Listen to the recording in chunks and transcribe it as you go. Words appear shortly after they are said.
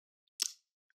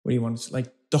what do you want to,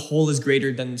 like the whole is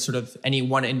greater than sort of any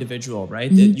one individual,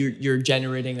 right? That you're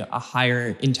generating a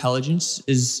higher intelligence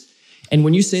and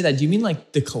when you say that, do you mean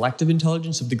like the collective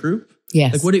intelligence of the group?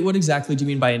 Yes. Like what exactly do you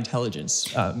mean by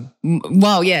intelligence?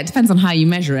 Well, yeah, it depends on how you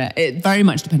measure it. It very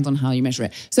much depends on how you measure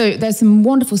it. So there's some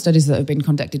wonderful studies that have been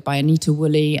conducted by Anita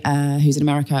Woolley, who's in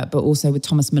America, but also with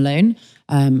Thomas Malone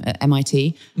at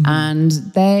MIT. And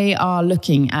they are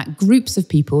looking at groups of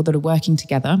people that are working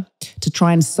together to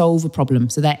try and solve a problem.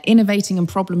 So they're innovating and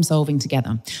problem solving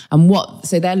together.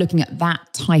 So they're looking at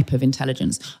that type of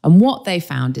intelligence. And what they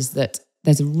found is that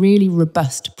there's a really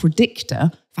robust predictor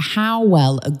for how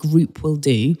well a group will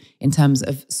do in terms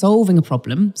of solving a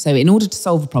problem. So in order to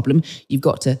solve a problem, you've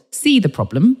got to see the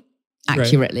problem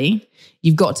accurately. Right.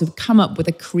 You've got to come up with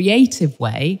a creative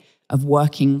way of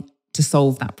working to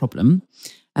solve that problem.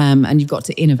 And you've got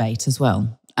to innovate as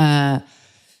well. And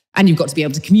you've got to be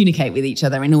able to communicate with each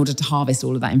other in order to harvest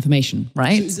all of that information,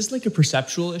 right? So is this like a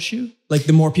perceptual issue? Like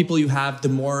the more people you have,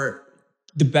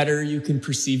 the better you can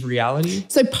perceive reality?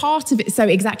 So part of it, so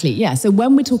exactly, yeah. So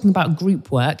when we're talking about group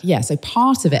work, yeah, so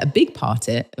part of it, a big part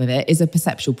of it is a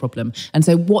perceptual problem. And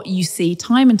so what you see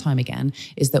time and time again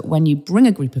is that when you bring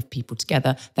a group of people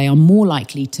together, they are more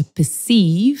likely to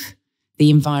perceive the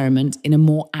environment in a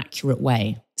more accurate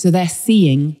way. So they're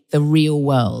seeing the real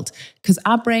world. Because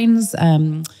our brains,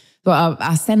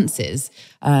 our senses,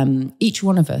 each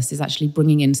one of us is actually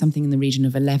bringing in something in the region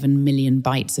of 11 million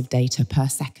bytes of data per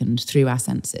second through our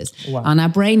senses. Wow. And our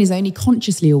brain is only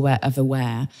consciously aware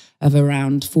of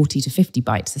around 40 to 50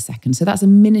 bytes a second. So that's a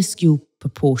minuscule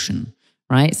proportion,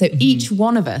 right? So each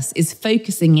one of us is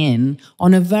focusing in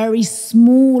on a very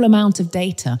small amount of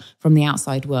data from the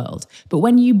outside world. But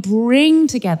when you bring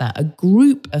together a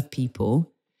group of people,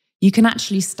 you can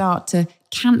actually start to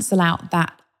cancel out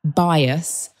that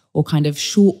bias or kind of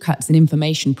shortcuts in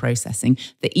information processing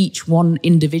that each one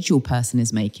individual person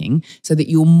is making, so that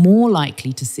you're more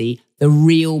likely to see the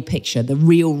real picture, the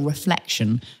real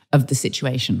reflection of the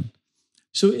situation.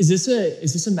 So is this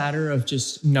a matter of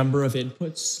just number of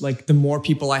inputs? Like the more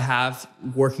people I have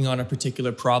working on a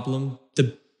particular problem,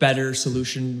 the better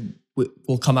solution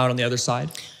will come out on the other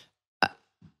side?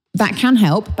 That can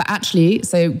help, but actually,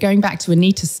 so going back to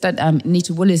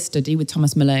Anita Woolley's study with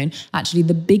Thomas Malone, actually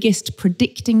the biggest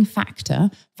predicting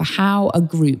factor for how a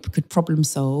group could problem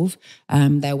solve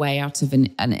their way out of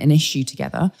an issue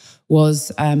together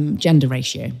was gender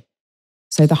ratio.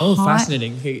 So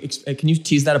fascinating. Hey, can you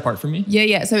tease that apart for me?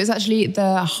 Yeah. So it's actually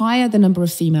the higher the number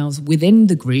of females within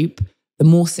the group, the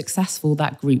more successful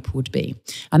that group would be.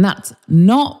 And that's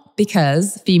not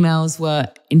because females were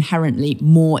inherently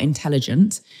more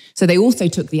intelligent. So they also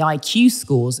took the IQ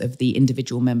scores of the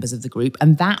individual members of the group,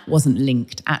 and that wasn't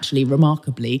linked, actually,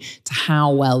 remarkably, to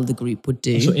how well the group would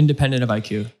do. So independent of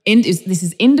IQ? This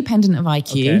is independent of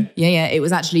IQ. Okay. Yeah. It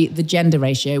was actually the gender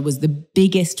ratio was the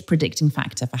biggest predicting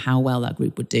factor for how well that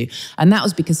group would do. And that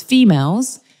was because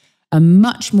females are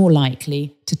much more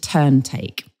likely to turn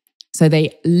take. So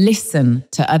they listen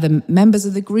to other members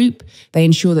of the group. They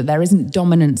ensure that there isn't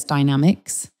dominance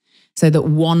dynamics, so that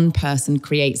one person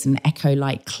creates an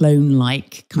echo-like,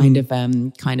 clone-like kind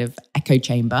of echo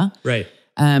chamber. Right.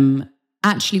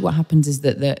 Actually, what happens is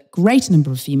that the greater number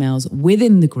of females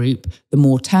within the group, the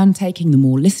more turn-taking, the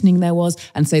more listening there was,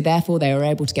 and so therefore they were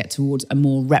able to get towards a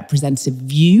more representative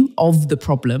view of the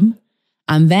problem,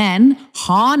 and then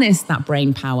harness that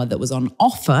brain power that was on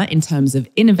offer in terms of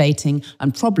innovating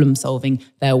and problem solving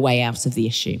their way out of the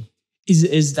issue.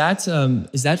 Is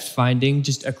that finding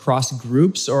just across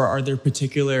groups, or are there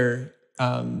particular,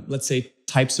 let's say,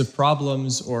 types of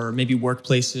problems or maybe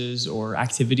workplaces or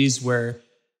activities where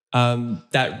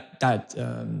that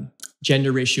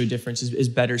gender ratio difference is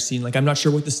better seen? Like, I'm not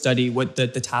sure what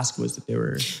the task was that they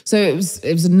were. So it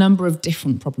was a number of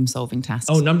different problem solving tasks.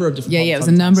 Oh, number of different. Yeah, it was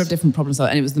a number of different problem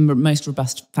solving, and it was the most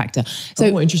robust factor.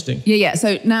 So, interesting. Yeah.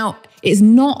 So now it's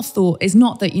not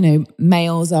that,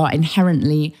 males are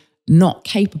inherently not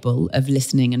capable of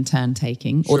listening and turn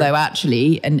taking, sure. Although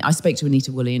actually, and I spoke to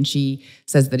Anita Woolley, and she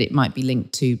says that it might be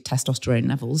linked to testosterone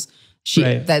levels.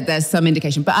 Right. There's some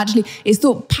indication, but actually it's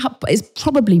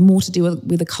probably more to do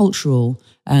with a cultural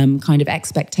kind of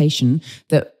expectation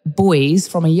that boys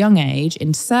from a young age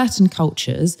in certain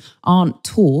cultures aren't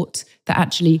taught that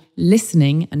actually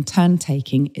listening and turn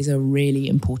taking is a really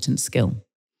important skill.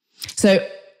 So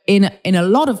in a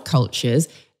lot of cultures,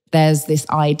 there's this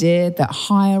idea that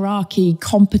hierarchy,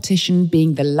 competition,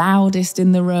 being the loudest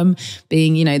in the room,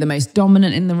 being, the most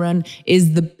dominant in the room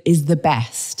is the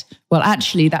best. Well,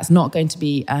 actually, that's not going to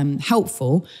be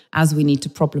helpful as we need to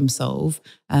problem solve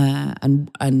and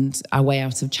our way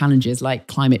out of challenges like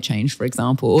climate change, for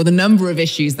example, or the number of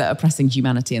issues that are pressing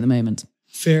humanity at the moment.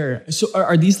 Fair. So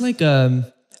are these like,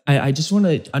 I just want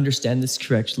to understand this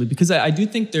correctly, because I do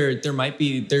think there might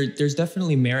be, there's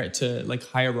definitely merit to like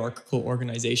hierarchical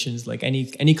organizations. Like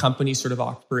any company sort of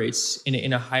operates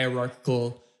in a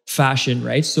hierarchical fashion,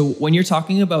 right? So when you're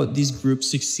talking about these groups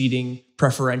succeeding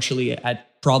preferentially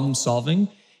at problem solving,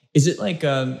 is it like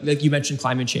you mentioned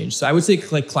climate change? So I would say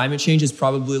like climate change is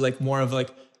probably like more of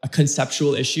like a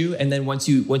conceptual issue, and then once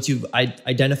you've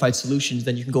identified solutions,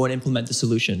 then you can go and implement the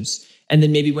solutions. And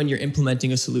then maybe when you're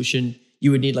implementing a solution,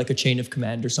 you would need like a chain of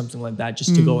command or something like that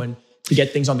just to go and to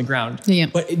get things on the ground. Yeah.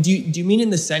 But do you mean in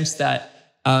the sense that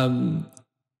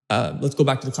let's go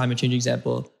back to the climate change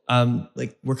example.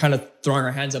 Like we're kind of throwing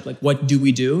our hands up, like what do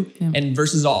we do? Yeah. And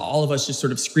versus all of us just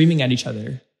sort of screaming at each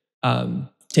other,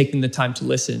 taking the time to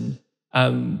listen,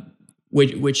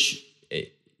 which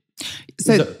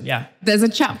there's a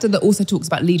chapter that also talks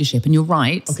about leadership, and you're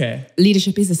right. Okay.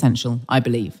 Leadership is essential, I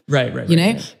believe. Right.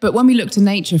 Right. But when we look to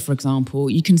nature, for example,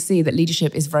 you can see that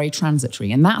leadership is very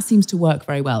transitory, and that seems to work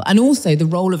very well. And also the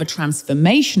role of a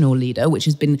transformational leader, which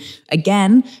has been,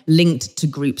 again, linked to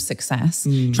group success.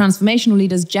 Transformational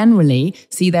leaders generally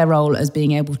see their role as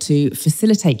being able to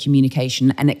facilitate communication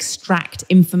and extract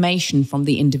information from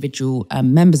the individual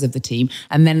members of the team,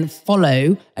 and then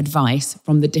follow advice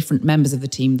from the different members of the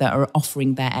team that are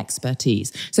offering their expertise.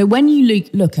 So when you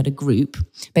look at a group,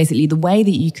 basically the way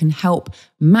that you can help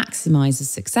maximize the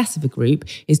success of a group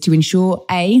is to ensure,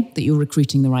 A, that you're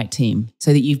recruiting the right team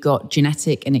so that you've got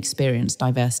genetic and experience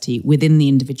diversity within the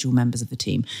individual members of the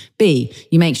team. B,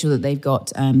 you make sure that they've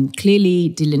got clearly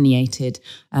delineated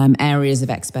areas of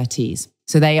expertise.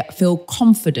 So they feel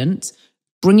confident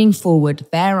bringing forward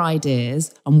their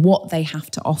ideas and what they have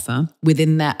to offer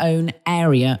within their own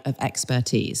area of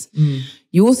expertise.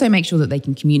 You also make sure that they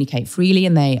can communicate freely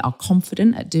and they are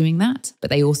confident at doing that, but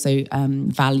they also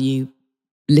value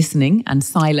listening and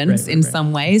silence in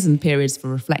some ways and periods for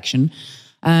reflection.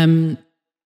 And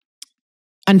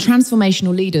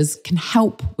transformational leaders can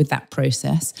help with that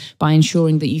process by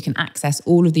ensuring that you can access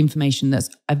all of the information that's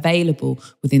available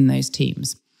within those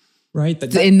teams. Right.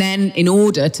 And then in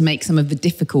order to make some of the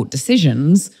difficult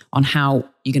decisions on how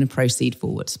you're going to proceed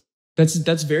forward.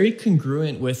 That's very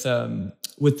congruent with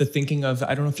the thinking of,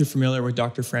 I don't know if you're familiar with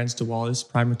Dr. Franz de Waal,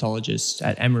 primatologist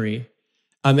at Emory.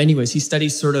 Anyways, he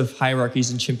studies sort of hierarchies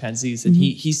in chimpanzees, and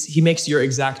he makes your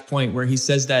exact point where he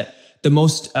says that the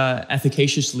most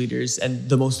efficacious leaders and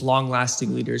the most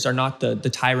long-lasting leaders are not the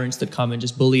tyrants that come and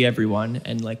just bully everyone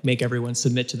and like make everyone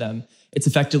submit to them. It's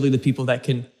effectively the people that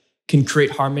can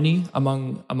create harmony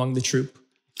among the troop.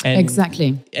 And,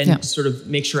 exactly. And sort of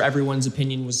make sure everyone's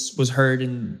opinion was heard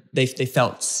and they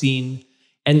felt seen.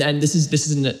 And this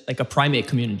is in like a primate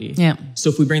community. Yeah. So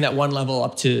if we bring that one level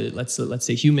up to let's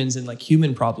say humans and like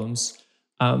human problems,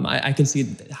 I can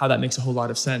see how that makes a whole lot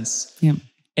of sense. Yeah.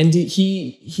 And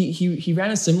he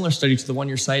ran a similar study to the one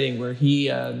you're citing, where he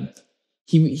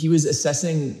was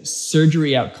assessing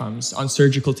surgery outcomes on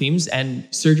surgical teams, and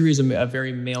surgery is a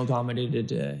very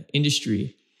male-dominated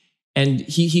industry. And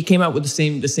he came out with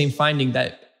the same finding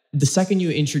that the second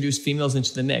you introduce females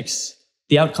into the mix,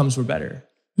 the outcomes were better.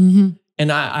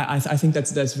 And I think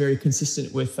that's very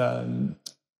consistent with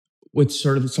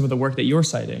sort of some of the work that you're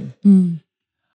citing.